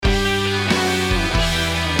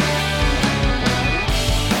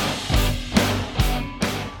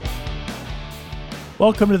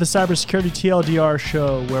Welcome to the Cybersecurity TLDR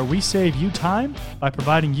show, where we save you time by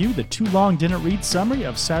providing you the too long didn't read summary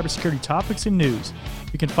of cybersecurity topics and news.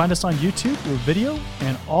 You can find us on YouTube with video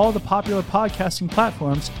and all the popular podcasting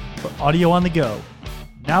platforms for audio on the go.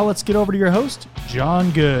 Now let's get over to your host, John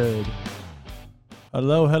Good.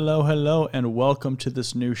 Hello, and welcome to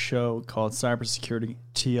this new show called Cybersecurity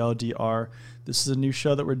TLDR. This is a new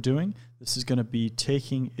show that we're doing. This is going to be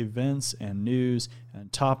taking events and news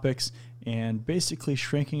and topics and basically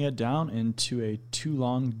shrinking it down into a too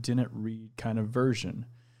long didn't read kind of version.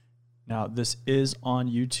 Now, this is on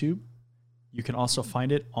YouTube. You can also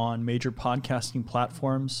find it on major podcasting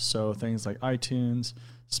platforms, so things like iTunes,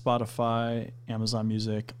 Spotify, Amazon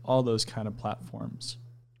Music, all those kind of platforms.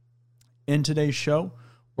 In today's show,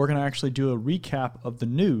 we're going to actually do a recap of the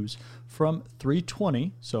news from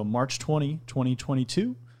 3/20, so March 20,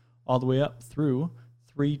 2022, all the way up through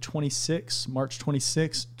March 26,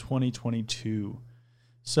 2022.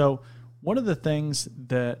 So one of the things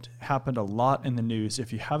that happened a lot in the news,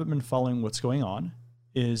 if you haven't been following what's going on,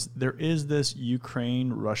 is there is this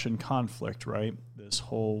Ukraine-Russian conflict, right? This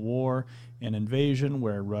whole war and invasion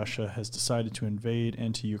where Russia has decided to invade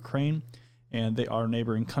into Ukraine, and they are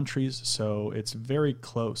neighboring countries, so it's very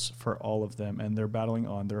close for all of them, and they're battling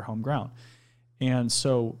on their home ground. And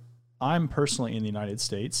so I'm personally in the United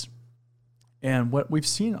States, and what we've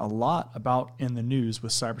seen a lot about in the news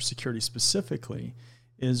with cybersecurity specifically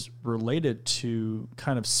is related to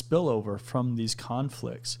kind of spillover from these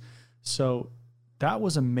conflicts. So that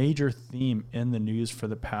was a major theme in the news for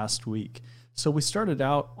the past week. So we started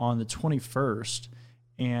out on the 21st,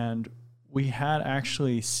 and we had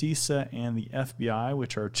actually CISA and the FBI,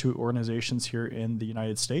 which are two organizations here in the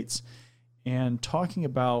United States, and talking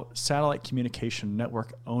about satellite communication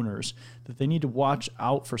network owners, that they need to watch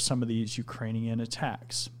out for some of these Ukrainian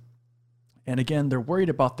attacks. And again, they're worried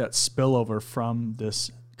about that spillover from this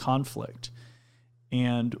conflict.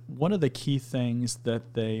 And one of the key things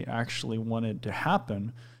that they actually wanted to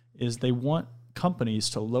happen is they want companies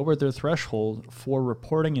to lower their threshold for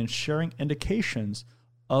reporting and sharing indications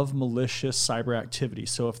of malicious cyber activity.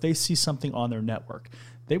 So if they see something on their network,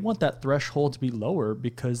 they want that threshold to be lower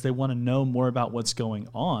because they want to know more about what's going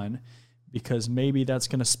on, because maybe that's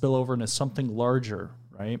going to spill over into something larger,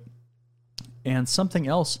 right? And something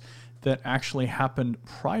else that actually happened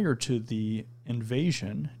prior to the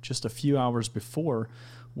invasion, just a few hours before,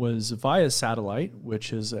 was via Satellite,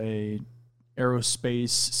 which is a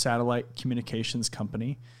aerospace satellite communications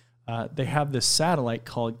company. They have this satellite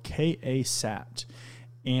called KA-SAT.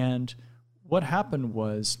 And what happened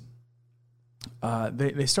was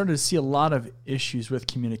they started to see a lot of issues with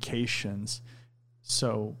communications.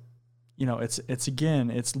 So,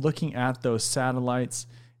 it's looking at those satellites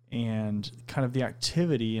and kind of the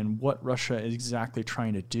activity and what Russia is exactly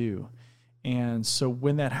trying to do. And so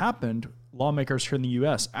when that happened, lawmakers here in the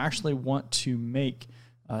U.S. actually want to make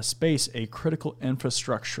space a critical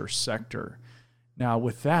infrastructure sector. Now,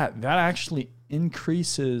 with that actually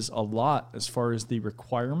increases a lot as far as the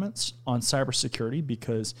requirements on cybersecurity,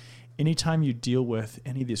 because anytime you deal with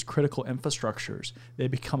any of these critical infrastructures, they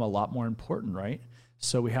become a lot more important, right?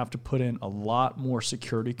 So we have to put in a lot more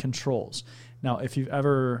security controls. Now, if you've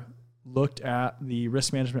ever looked at the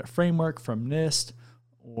risk management framework from NIST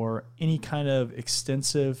or any kind of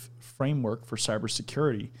extensive framework for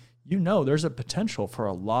cybersecurity, there's a potential for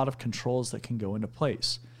a lot of controls that can go into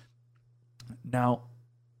place. Now,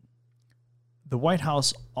 the White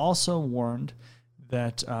House also warned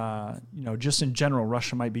that, just in general,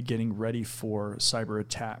 Russia might be getting ready for cyber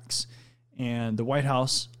attacks. And the White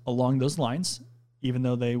House, along those lines, even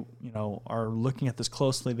though they, are looking at this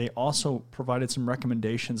closely, they also provided some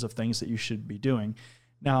recommendations of things that you should be doing.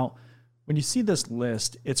 Now, when you see this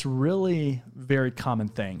list, it's really very common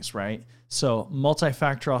things, right? So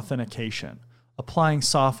multi-factor authentication, applying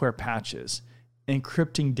software patches,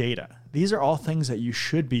 encrypting data. These are all things that you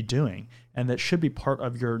should be doing and that should be part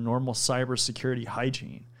of your normal cybersecurity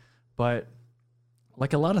hygiene. But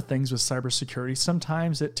like a lot of things with cybersecurity,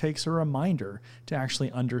 sometimes it takes a reminder to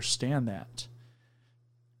actually understand that.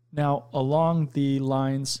 Now, along the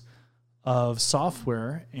lines of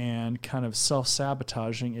software and kind of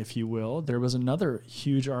self-sabotaging, if you will, there was another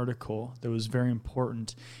huge article that was very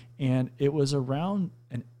important, and it was around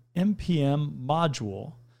an NPM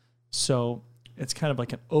module. So it's kind of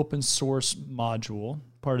like an open source module,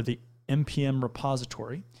 part of the NPM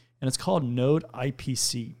repository, and it's called Node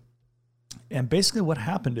IPC. And basically what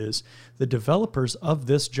happened is the developers of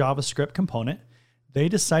this JavaScript component, they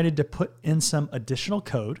decided to put in some additional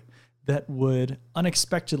code that would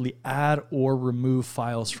unexpectedly add or remove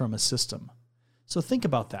files from a system. So think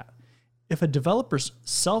about that. if a developer's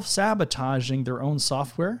self-sabotaging their own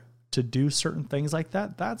software to do certain things like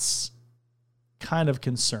that, that's kind of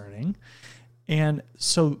concerning. And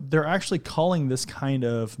so they're actually calling this kind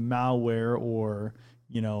of malware or,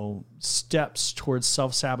 steps towards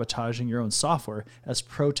self-sabotaging your own software as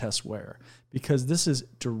protestware, because this is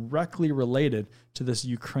directly related to this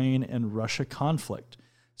Ukraine and Russia conflict.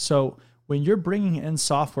 So when you're bringing in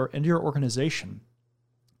software into your organization,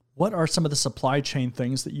 what are some of the supply chain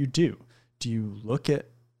things that you do? Do you look at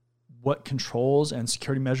what controls and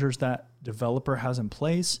security measures that developer has in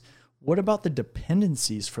place? What about the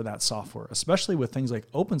dependencies for that software, especially with things like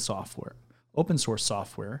open source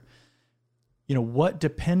software? What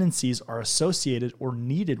dependencies are associated or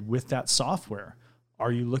needed with that software?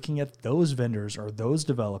 Are you looking at those vendors or those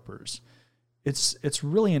developers? It's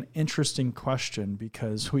really an interesting question,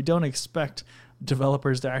 because we don't expect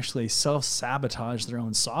developers to actually self-sabotage their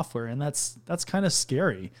own software, and that's kind of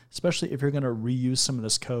scary, especially if you're going to reuse some of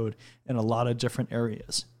this code in a lot of different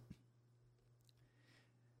areas.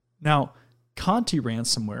 Now, Conti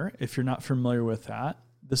ransomware, if you're not familiar with that,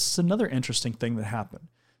 this is another interesting thing that happened.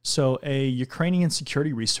 So a Ukrainian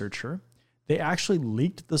security researcher, they actually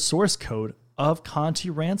leaked the source code of Conti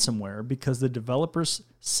ransomware because the developers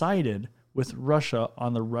sided with Russia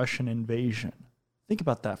on the Russian invasion. Think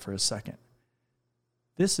about that for a second.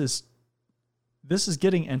 This is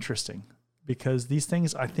getting interesting, because these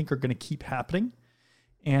things I think are going to keep happening.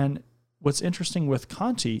 And what's interesting with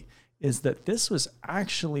Conti is that this was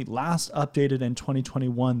actually last updated in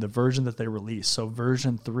 2021, the version that they released, so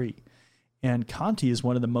version 3. And Conti is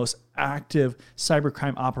one of the most active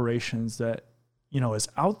cybercrime operations that, is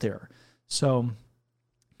out there. So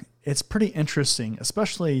it's pretty interesting,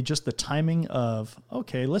 especially just the timing of,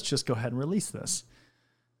 okay, let's just go ahead and release this.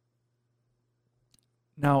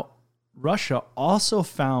 Now, Russia also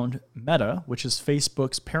found Meta, which is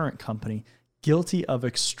Facebook's parent company, guilty of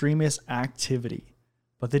extremist activity.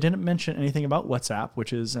 But they didn't mention anything about WhatsApp,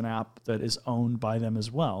 which is an app that is owned by them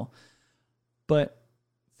as well. But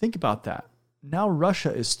think about that. Now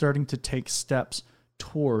Russia is starting to take steps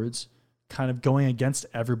towards kind of going against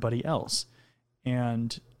everybody else.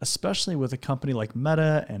 And especially with a company like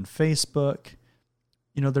Meta and Facebook,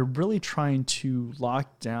 they're really trying to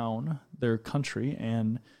lock down their country.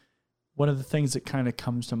 And one of the things that kind of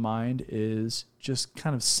comes to mind is just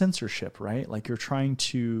kind of censorship, right? Like you're trying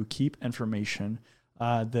to keep information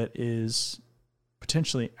that is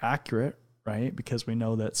potentially accurate, right? Because we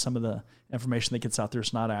know that some of the information that gets out there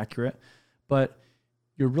is not accurate, but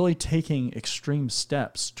you're really taking extreme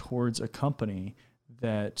steps towards a company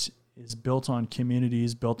that is built on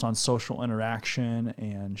communities, built on social interaction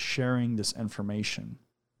and sharing this information.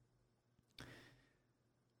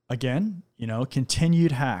 Again,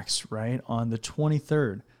 continued hacks, right? On the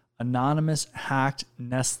 23rd, Anonymous hacked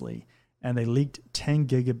Nestle, and they leaked 10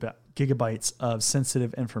 gigabytes of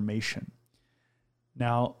sensitive information.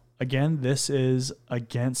 Now, again, this is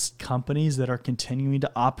against companies that are continuing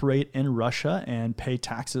to operate in Russia and pay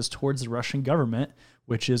taxes towards the Russian government,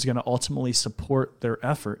 which is going to ultimately support their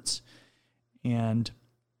efforts. And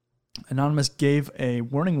Anonymous gave a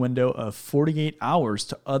warning window of 48 hours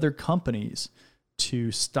to other companies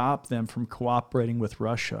to stop them from cooperating with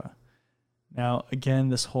Russia. Now, again,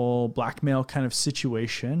 this whole blackmail kind of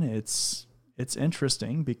situation, it's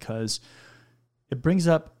interesting because it brings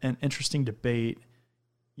up an interesting debate.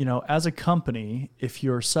 As a company, if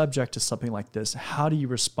you're subject to something like this, how do you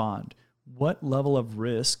respond? What level of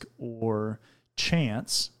risk or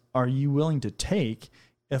chance are you willing to take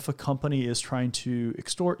if a company is trying to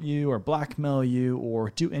extort you or blackmail you or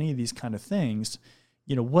do any of these kind of things?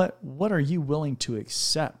 What are you willing to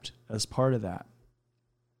accept as part of that?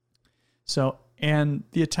 So, and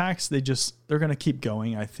the attacks, they're going to keep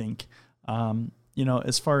going, I think.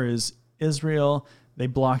 As far as Israel, they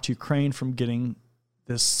blocked Ukraine from getting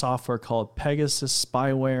this software called Pegasus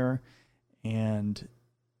spyware. And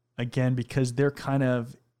again, because they're kind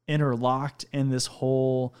of interlocked in this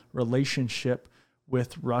whole relationship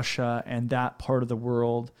with Russia and that part of the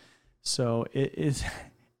world. So it's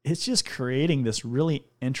just creating this really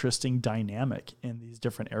interesting dynamic in these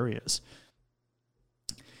different areas.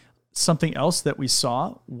 Something else that we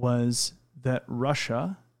saw was that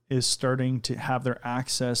Russia is starting to have their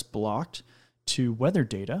access blocked to weather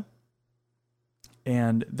data.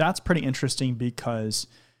 And that's pretty interesting because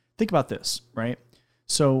think about this, right?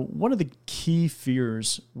 So one of the key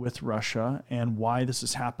fears with Russia and why this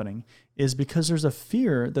is happening is because there's a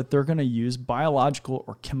fear that they're going to use biological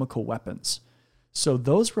or chemical weapons. So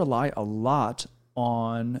those rely a lot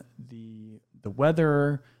on the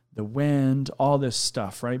weather, the wind, all this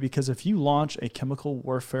stuff, right? Because if you launch a chemical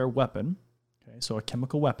warfare weapon, okay, so a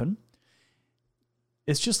chemical weapon,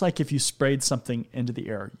 it's just like if you sprayed something into the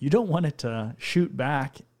air. You don't want it to shoot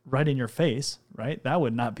back right in your face, right? That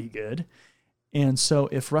would not be good. And so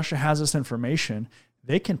if Russia has this information,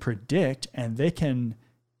 they can predict and they can,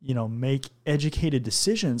 make educated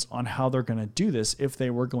decisions on how they're going to do this if they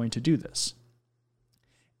were going to do this.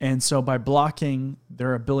 And so by blocking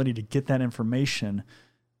their ability to get that information,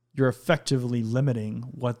 you're effectively limiting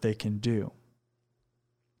what they can do.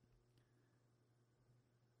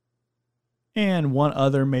 And one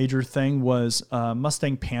other major thing was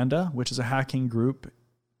Mustang Panda, which is a hacking group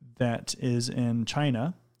that is in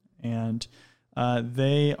China. And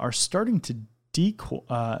they are starting to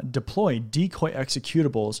deploy decoy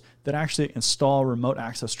executables that actually install remote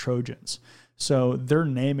access Trojans. So they're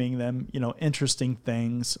naming them, interesting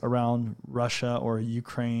things around Russia or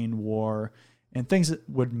Ukraine war and things that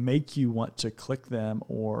would make you want to click them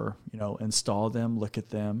or, install them, look at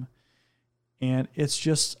them. And it's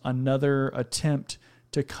just another attempt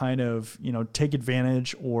to kind of, take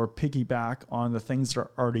advantage or piggyback on the things that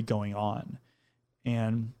are already going on.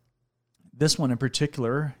 And this one in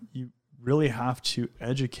particular, you really have to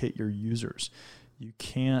educate your users. You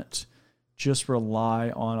can't just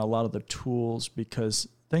rely on a lot of the tools because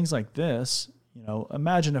things like this,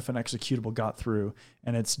 imagine if an executable got through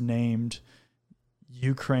and it's named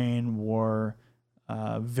Ukraine war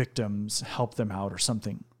victims, help them out or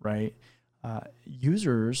something, right?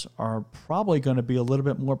 Users are probably going to be a little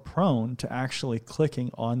bit more prone to actually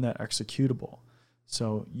clicking on that executable.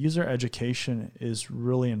 So user education is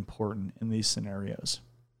really important in these scenarios.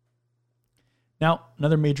 Now,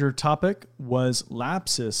 another major topic was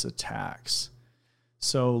Lapsus attacks.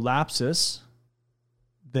 So Lapsus,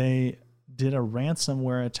 they did a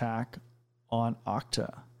ransomware attack on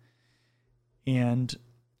Okta. And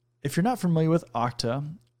if you're not familiar with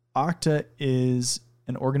Okta, Okta is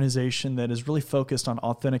an organization that is really focused on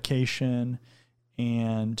authentication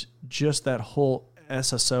and just that whole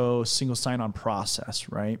SSO, single sign-on process,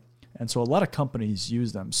 right? And so a lot of companies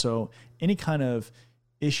use them. So any kind of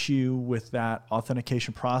issue with that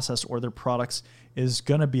authentication process or their products is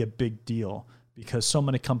going to be a big deal because so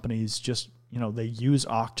many companies just, they use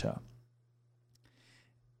Okta.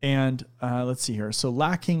 And let's see here. So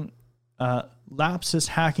Lapsus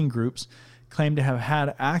hacking groups claim to have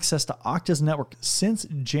had access to Okta's network since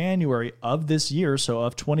January of this year, so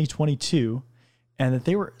of 2022, and that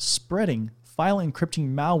they were spreading file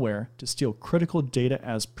encrypting malware to steal critical data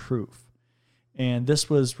as proof. And this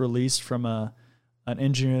was released from an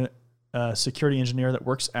engineer, security engineer that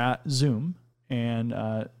works at Zoom,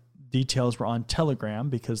 and details were on Telegram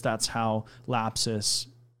because that's how Lapsus,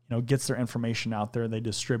 gets their information out there. They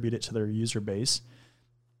distribute it to their user base.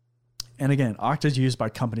 And again, Okta is used by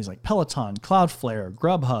companies like Peloton, Cloudflare,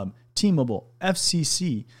 Grubhub, T-Mobile,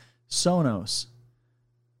 FCC, Sonos,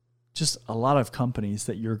 just a lot of companies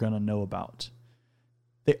that you're going to know about.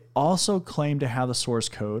 They also claim to have the source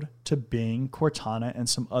code to Bing, Cortana, and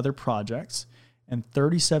some other projects, and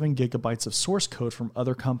 37 gigabytes of source code from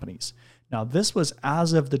other companies. Now, this was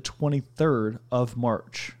as of the 23rd of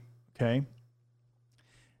March, okay?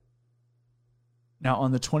 Now,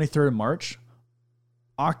 on the 23rd of March,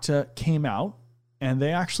 Okta came out and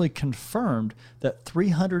they actually confirmed that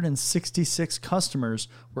 366 customers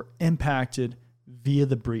were impacted via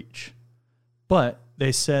the breach. But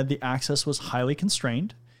they said the access was highly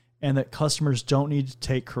constrained and that customers don't need to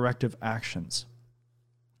take corrective actions.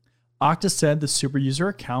 Okta said the super user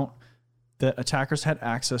account that attackers had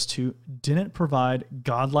access to didn't provide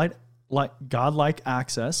godlike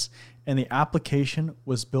access, and the application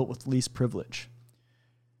was built with least privilege.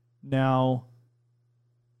 Now,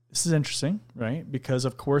 this is interesting, right? Because,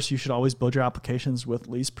 of course, you should always build your applications with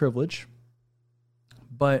least privilege.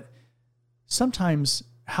 But sometimes,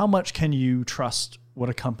 how much can you trust what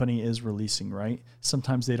a company is releasing, right?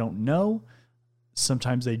 Sometimes they don't know.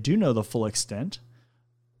 Sometimes they do know the full extent.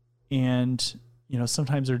 And,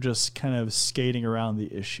 sometimes they're just kind of skating around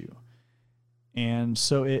the issue. And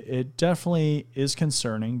so it definitely is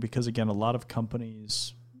concerning because, again, a lot of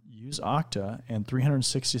companies use Okta, and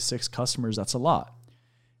 366 customers, that's a lot.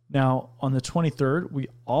 Now, on the 23rd, we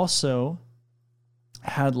also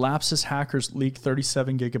had Lapsus hackers leak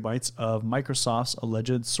 37 gigabytes of Microsoft's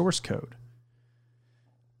alleged source code.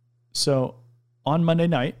 So on Monday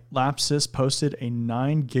night, Lapsus posted a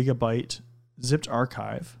 9 gigabyte zipped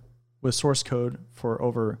archive with source code for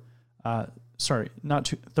over, not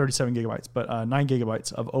 37 gigabytes, but 9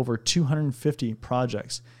 gigabytes of over 250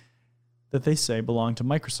 projects that they say belong to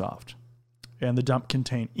Microsoft. And the dump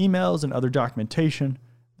contained emails and other documentation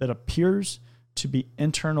that appears to be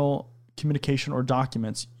internal communication or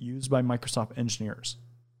documents used by Microsoft engineers.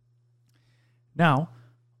 Now,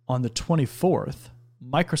 on the 24th,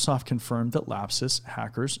 Microsoft confirmed that Lapsus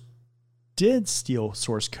hackers did steal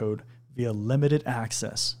source code via limited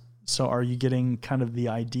access. So are you getting kind of the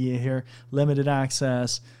idea here? Limited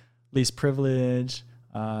access, least privilege,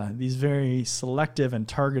 these very selective and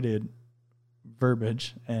targeted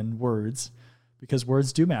verbiage and words, because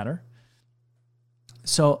words do matter.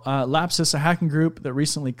 So Lapsus, a hacking group that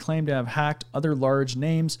recently claimed to have hacked other large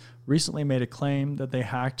names, recently made a claim that they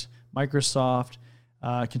hacked Microsoft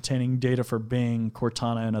containing data for Bing,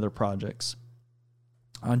 Cortana, and other projects.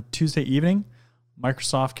 On Tuesday evening,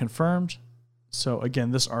 Microsoft confirmed. So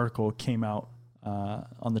again, this article came out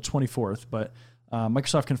on the 24th, but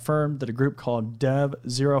Microsoft confirmed that a group called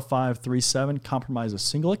Dev0537 compromised a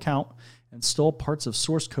single account and stole parts of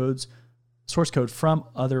source code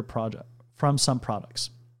from some products.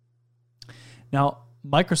 Now,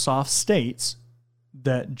 Microsoft states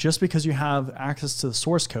that just because you have access to the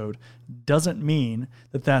source code doesn't mean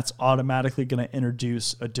that that's automatically going to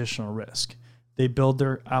introduce additional risk. They build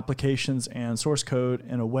their applications and source code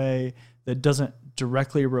in a way that doesn't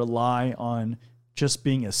directly rely on just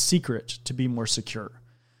being a secret to be more secure.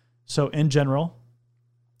 So in general,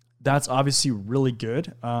 that's obviously really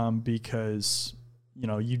good because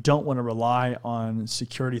you don't want to rely on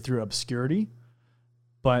security through obscurity,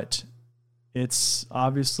 but it's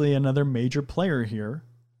obviously another major player here.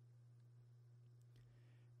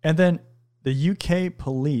 And then the UK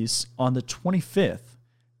police on the 25th,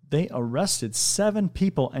 they arrested 7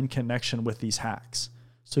 people in connection with these hacks.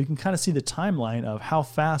 So you can kind of see the timeline of how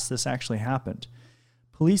fast this actually happened.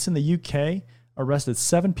 Police in the UK arrested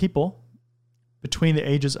 7 people between the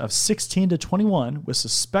ages of 16 to 21 with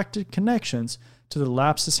suspected connections to the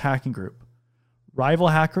Lapsus hacking group. Rival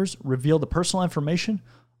hackers revealed the personal information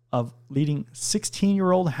of leading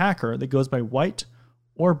 16-year-old hacker that goes by White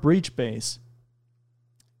or Breachbase,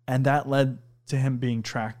 and that led to him being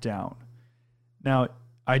tracked down. Now,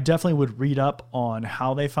 I definitely would read up on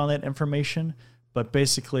how they found that information, but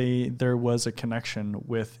basically there was a connection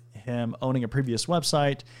with him owning a previous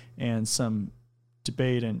website and some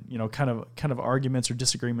debate and kind of arguments or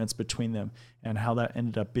disagreements between them and how that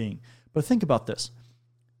ended up being. But think about this.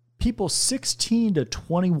 People 16 to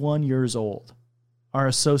 21 years old are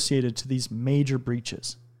associated to these major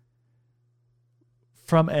breaches.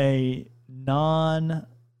 From a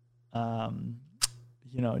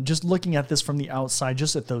just looking at this from the outside,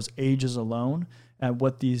 just at those ages alone, at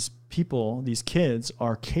what these people, these kids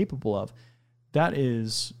are capable of, that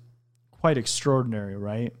is quite extraordinary,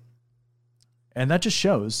 right? And that just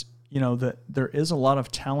shows, that there is a lot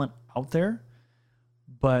of talent out there,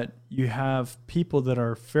 but you have people that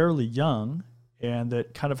are fairly young and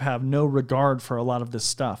that kind of have no regard for a lot of this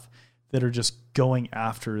stuff, that are just going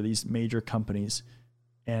after these major companies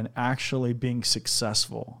and actually being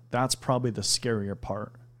successful. That's probably the scarier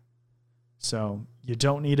part. So you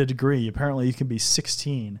don't need a degree. Apparently you can be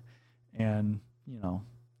 16 and,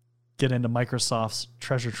 get into Microsoft's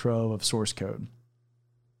treasure trove of source code.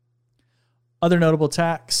 Other notable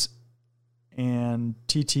attacks and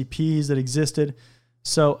TTPs that existed.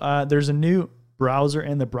 So there's a new browser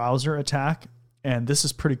in the browser attack, and this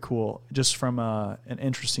is pretty cool just from an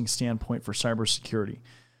interesting standpoint for cybersecurity.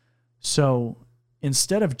 So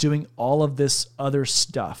instead of doing all of this other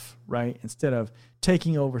stuff, right, instead of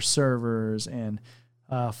taking over servers and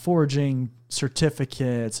forging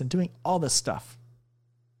certificates and doing all this stuff,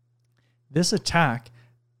 this attack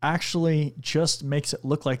actually just makes it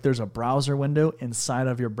look like there's a browser window inside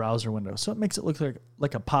of your browser window. So it makes it look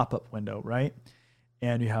like a pop-up window, right?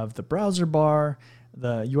 And you have the browser bar,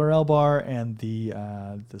 the URL bar, and the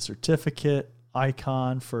certificate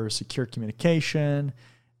icon for secure communication,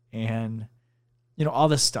 and all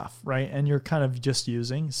this stuff, right? And you're kind of just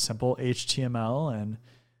using simple HTML and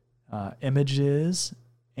images,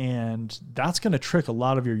 and that's going to trick a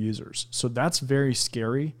lot of your users. So that's very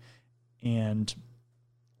scary, and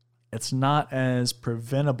it's not as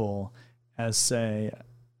preventable as, say,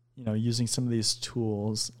 using some of these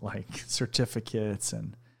tools like certificates,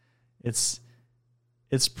 and it's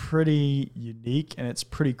pretty unique and it's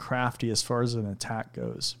pretty crafty as far as an attack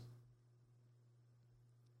goes.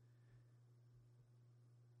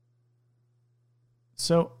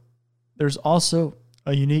 So there's also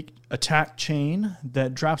a unique attack chain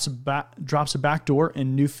that drops a backdoor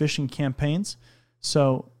in new phishing campaigns.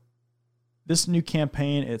 So this new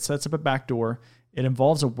campaign, it sets up a backdoor. It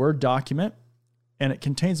involves a Word document, and it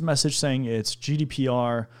contains a message saying it's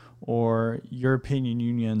GDPR or European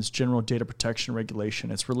Union's General Data Protection Regulation.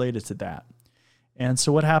 It's related to that. And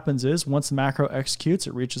so what happens is once the macro executes,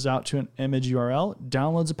 it reaches out to an image URL,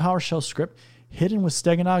 downloads a PowerShell script hidden with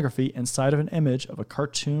steganography inside of an image of a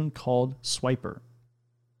cartoon called Swiper.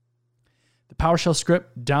 The PowerShell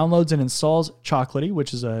script downloads and installs Chocolatey,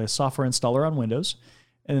 which is a software installer on Windows.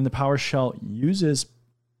 And then the PowerShell uses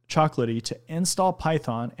Chocolatey to install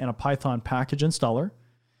Python and a Python package installer.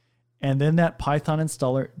 And then that Python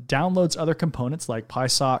installer downloads other components like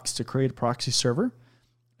PySocks to create a proxy server.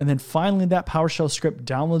 And then finally, that PowerShell script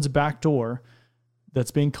downloads a backdoor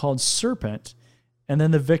that's being called Serpent. And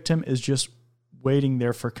then the victim is just waiting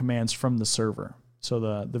there for commands from the server. So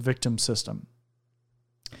the victim system.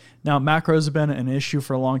 Now, macros have been an issue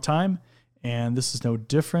for a long time, and this is no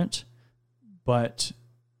different. But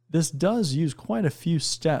this does use quite a few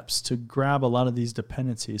steps to grab a lot of these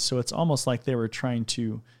dependencies. So it's almost like they were trying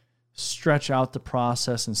to stretch out the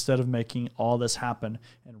process instead of making all this happen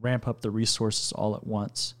and ramp up the resources all at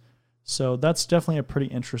once. So that's definitely a pretty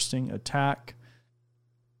interesting attack.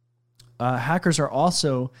 Hackers are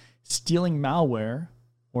also stealing malware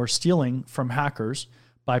or stealing from hackers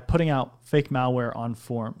by putting out fake malware on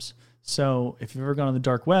forums. So if you've ever gone on the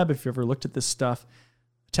dark web, if you've ever looked at this stuff,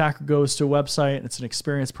 attacker goes to a website and it's an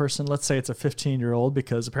experienced person. Let's say it's a 15-year-old,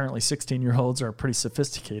 because apparently 16-year-olds are pretty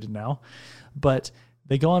sophisticated now. But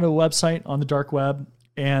they go onto a website on the dark web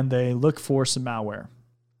and they look for some malware.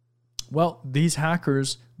 Well, these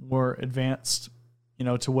hackers were advanced,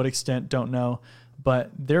 to what extent, don't know,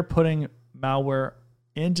 but they're putting malware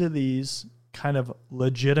into these kind of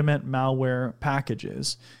legitimate malware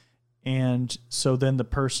packages. And so then the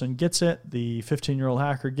person gets it, the 15-year-old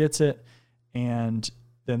hacker gets it, and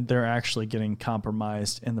then they're actually getting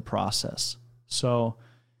compromised in the process. So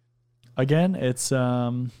again, it's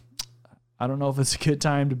I don't know if it's a good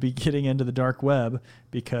time to be getting into the dark web,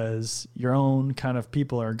 because your own kind of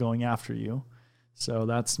people are going after you. So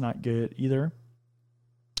that's not good either.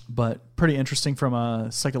 But pretty interesting from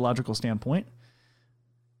a psychological standpoint.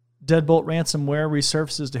 Deadbolt ransomware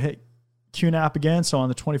resurfaces to hit QNAP again. So on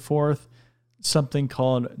the 24th, something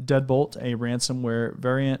called Deadbolt, a ransomware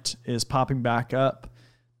variant, is popping back up.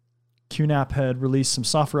 QNAP had released some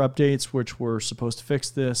software updates which were supposed to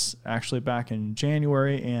fix this actually back in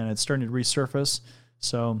January, and it's starting to resurface.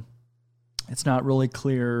 So it's not really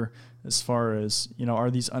clear as far as,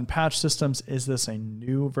 are these unpatched systems? Is this a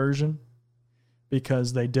new version?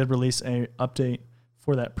 Because they did release an update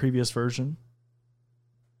for that previous version.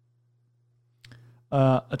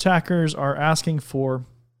 Attackers are asking for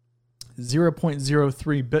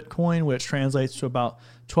 0.03 Bitcoin, which translates to about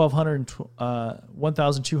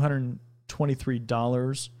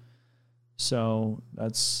 $1,223. So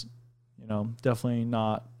that's, definitely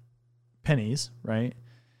not pennies, right?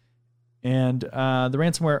 And the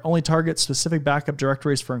ransomware only targets specific backup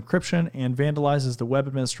directories for encryption and vandalizes the web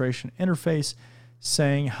administration interface,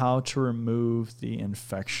 saying how to remove the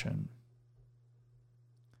infection.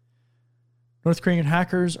 North Korean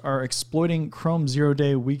hackers are exploiting Chrome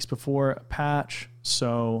 0-day weeks before a patch.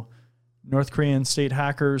 So North Korean state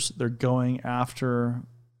hackers, they're going after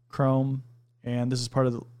Chrome, and this is part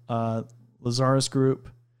of the Lazarus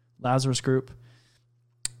Group.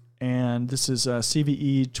 And this is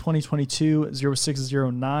CVE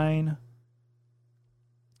 2022-0609.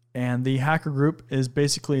 And the hacker group is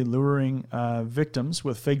basically luring victims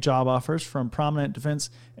with fake job offers from prominent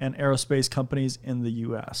defense and aerospace companies in the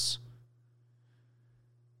U.S.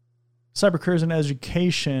 Cyber careers and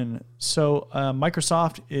education. So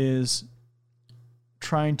Microsoft is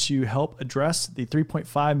trying to help address the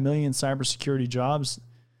 3.5 million cybersecurity jobs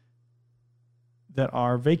that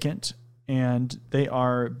are vacant, and they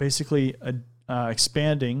are basically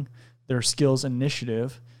expanding their skills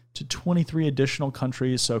initiative to 23 additional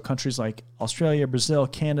countries. So countries like Australia, Brazil,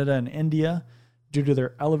 Canada, and India, due to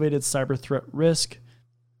their elevated cyber threat risk.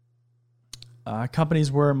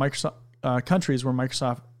 Countries where Microsoft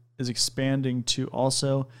is expanding to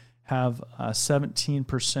also have a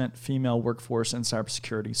 17% female workforce in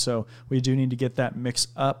cybersecurity. So we do need to get that mix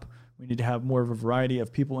up. We need to have more of a variety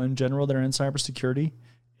of people in general that are in cybersecurity.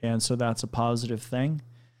 And so that's a positive thing.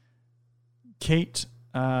 Kate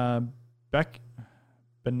Benecken,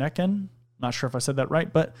 not sure if I said that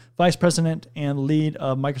right, but vice president and lead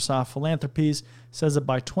of Microsoft Philanthropies, says that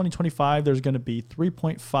by 2025, there's going to be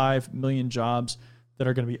 3.5 million jobs that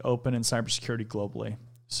are going to be open in cybersecurity globally.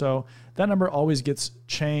 So that number always gets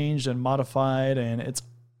changed and modified, and it's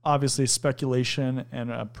obviously speculation and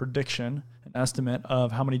a prediction, an estimate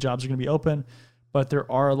of how many jobs are going to be open. But there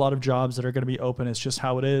are a lot of jobs that are going to be open. It's just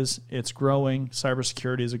how it is. It's growing.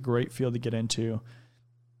 Cybersecurity is a great field to get into.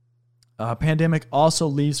 Pandemic also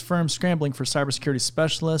leaves firms scrambling for cybersecurity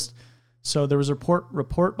specialists. So there was a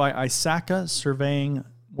report by ISACA surveying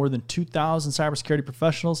more than 2,000 cybersecurity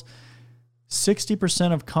professionals.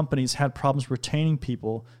 60% of companies had problems retaining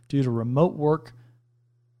people due to remote work,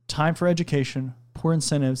 time for education, poor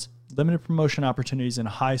incentives, limited promotion opportunities, and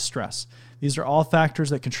high stress. These are all factors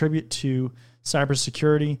that contribute to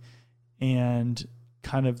cybersecurity and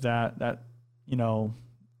kind of that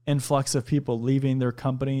influx of people leaving their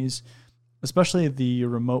companies, especially the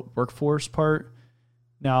remote workforce part.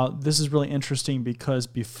 Now, this is really interesting because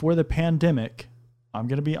before the pandemic, I'm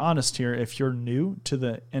going to be honest here, if you're new to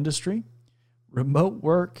the industry, remote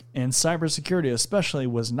work and cybersecurity especially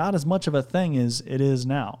was not as much of a thing as it is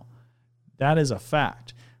now. That is a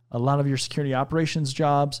fact. A lot of your security operations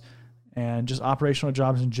jobs and just operational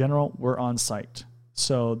jobs in general were on site.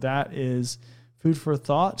 So that is food for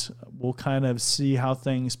thought. We'll kind of see how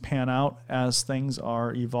things pan out as things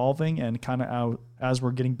are evolving and kind of as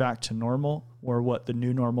we're getting back to normal or what the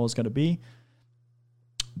new normal is going to be.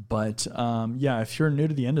 But if you're new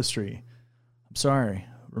to the industry, I'm sorry,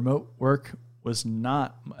 remote work was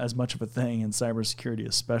not as much of a thing in cybersecurity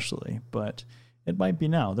especially, but it might be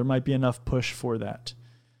now. There might be enough push for that.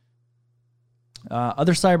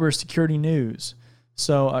 Other cybersecurity news.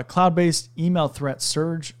 So cloud-based email threats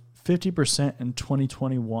surge 50% in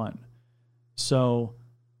 2021. So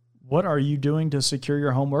what are you doing to secure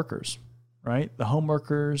your home workers, right? The home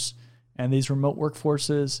workers and these remote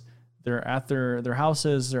workforces, they're at their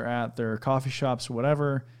houses, they're at their coffee shops,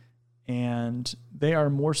 whatever, and they are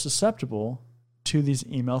more susceptible to these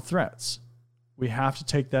email threats. We have to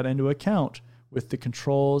take that into account with the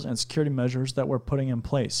controls and security measures that we're putting in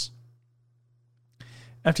place.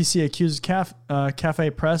 FTC accuses Cafe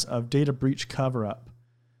Press of data breach cover-up.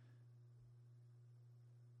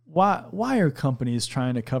 Why are companies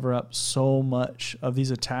trying to cover up so much of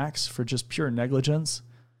these attacks for just pure negligence?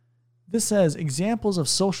 This says examples of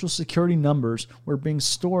social security numbers were being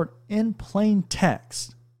stored in plain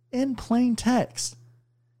text, and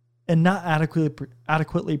not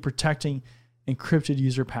adequately protecting encrypted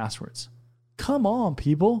user passwords. Come on,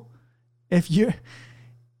 people. If you're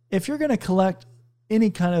going to collect any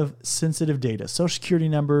kind of sensitive data, social security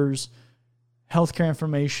numbers, healthcare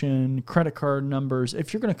information, credit card numbers,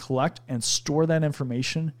 if you're going to collect and store that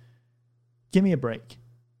information, give me a break.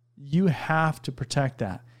 You have to protect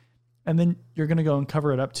that. And then you're going to go and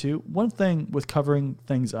cover it up too. One thing with covering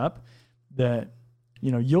things up that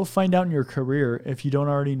you'll find out in your career, if you don't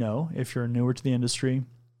already know, if you're newer to the industry,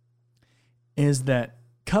 is that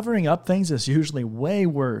covering up things is usually way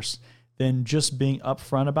worse than just being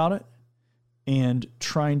upfront about it and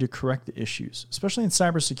trying to correct the issues, especially in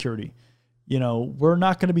cybersecurity. We're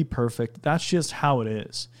not going to be perfect. That's just how it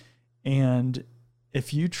is. And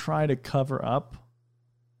if you try to cover up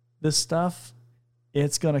this stuff,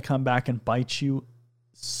 it's going to come back and bite you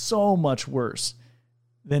so much worse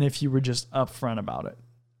than if you were just upfront about it.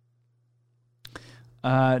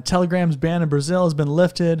 Telegram's ban in Brazil has been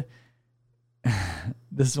lifted.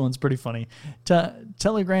 This one's pretty funny.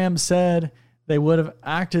 Telegram said they would have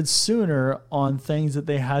acted sooner on things that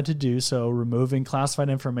they had to do. So removing classified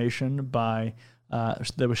information that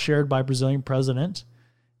was shared by Brazilian president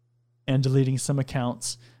and deleting some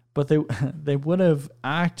accounts. But they would have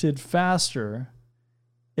acted faster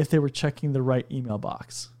if they were checking the right email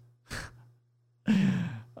box.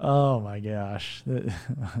 Oh my gosh.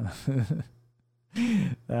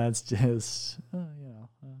 That's just,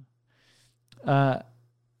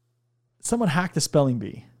 someone hacked the spelling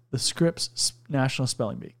bee, the Scripps National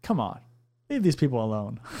Spelling Bee. Come on, leave these people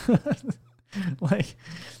alone. Like,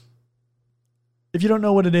 if you don't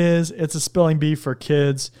know what it is, it's a spelling bee for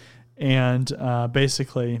kids. And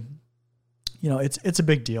basically, it's a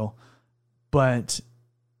big deal. But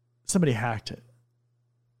somebody hacked it.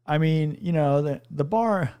 I mean, the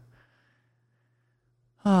bar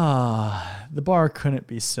couldn't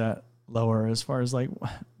be set lower as far as like,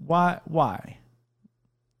 why?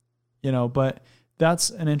 But that's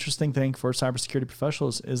an interesting thing for cybersecurity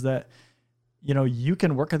professionals is that, you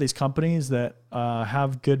can work at these companies that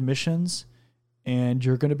have good missions and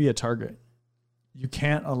you're going to be a target. You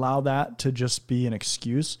can't allow that to just be an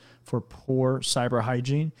excuse for poor cyber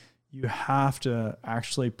hygiene. You have to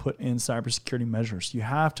actually put in cybersecurity measures. You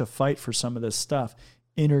have to fight for some of this stuff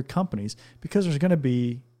in your companies because there's going to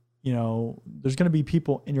be,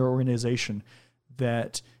 people in your organization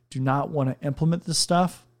that do not want to implement this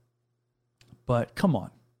stuff. But come on,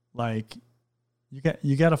 like you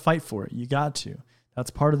got to fight for it. You got to. That's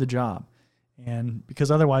part of the job. And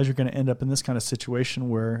because otherwise you're going to end up in this kind of situation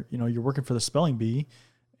where, you're working for the spelling bee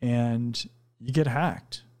and you get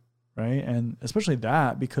hacked. Right. And especially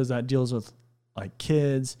that, because that deals with like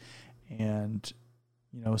kids and,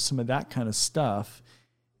 some of that kind of stuff.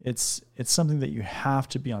 It's something that you have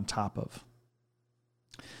to be on top of.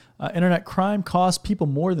 Internet crime cost people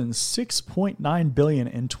more than $6.9 billion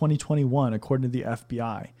in 2021, according to the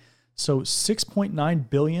FBI. So $6.9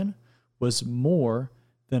 billion was more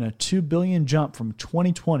than a 2 billion jump from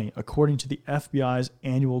 2020, according to the FBI's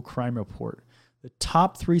annual crime report. The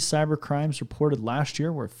top 3 cyber crimes reported last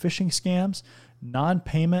year were phishing scams,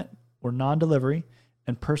 non-payment or non-delivery,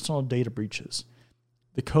 and personal data breaches.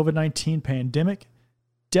 The COVID-19 pandemic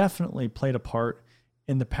definitely played a part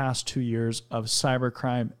in the past 2 years of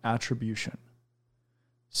cybercrime attribution.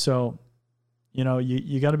 So,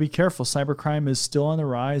 you got to be careful. Cybercrime is still on the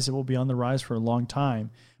rise. It will be on the rise for a long time.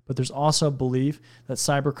 But there's also a belief that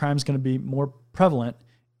cybercrime is going to be more prevalent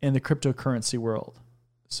in the cryptocurrency world.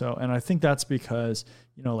 So, and I think that's because,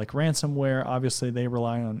 like ransomware, obviously they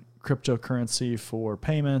rely on cryptocurrency for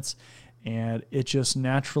payments, and it just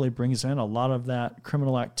naturally brings in a lot of that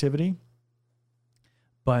criminal activity.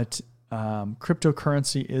 But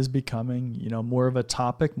cryptocurrency is becoming, more of a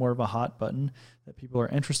topic, more of a hot button that people are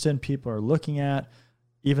interested in, people are looking at,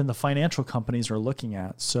 even the financial companies are looking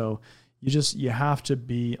at. So you have to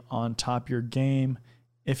be on top of your game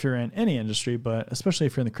if you're in any industry, but especially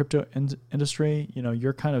if you're in the crypto industry,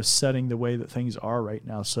 you're kind of setting the way that things are right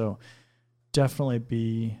now. So definitely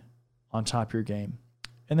be on top of your game.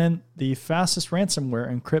 And then the fastest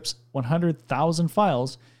ransomware encrypts 100,000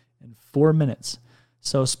 files in 4 minutes.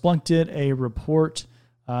 So Splunk did a report.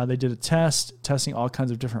 They did a testing all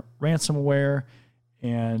kinds of different ransomware.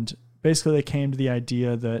 And basically they came to the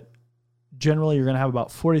idea that generally you're going to have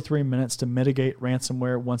about 43 minutes to mitigate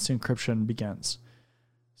ransomware once the encryption begins.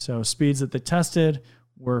 So speeds that they tested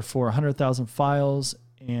were for 100,000 files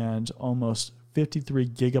and almost 53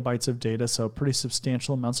 gigabytes of data. So pretty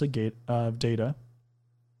substantial amounts of data.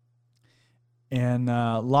 And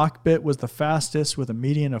Lockbit was the fastest with a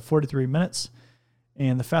median of 43 minutes.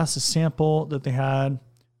 And the fastest sample that they had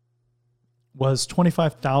was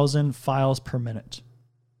 25,000 files per minute.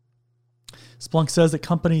 Splunk says that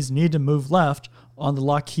companies need to move left on the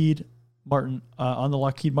Lockheed Martin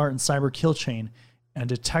cyber kill chain and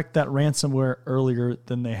detect that ransomware earlier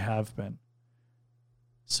than they have been.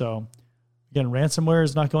 So again, ransomware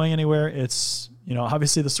is not going anywhere. It's,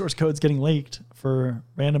 obviously the source code is getting leaked for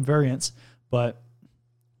random variants, but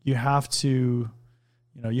you have to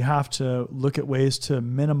look at ways to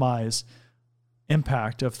minimize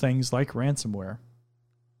impact of things like ransomware.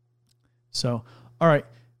 So, all right,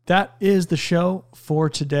 that is the show for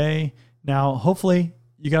today. Now, hopefully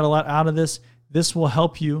you got a lot out of this. This will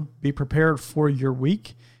help you be prepared for your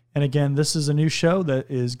week. And again, this is a new show that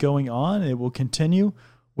is going on. It will continue.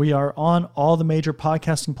 We are on all the major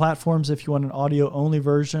podcasting platforms if you want an audio-only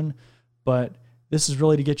version, but this is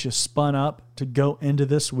really to get you spun up to go into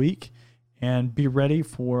this week and be ready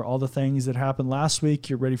for all the things that happened last week.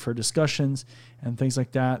 You're ready for discussions and things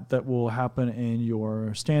like that will happen in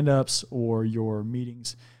your stand-ups or your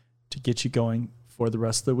meetings to get you going for the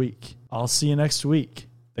rest of the week. I'll see you next week.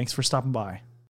 Thanks for stopping by.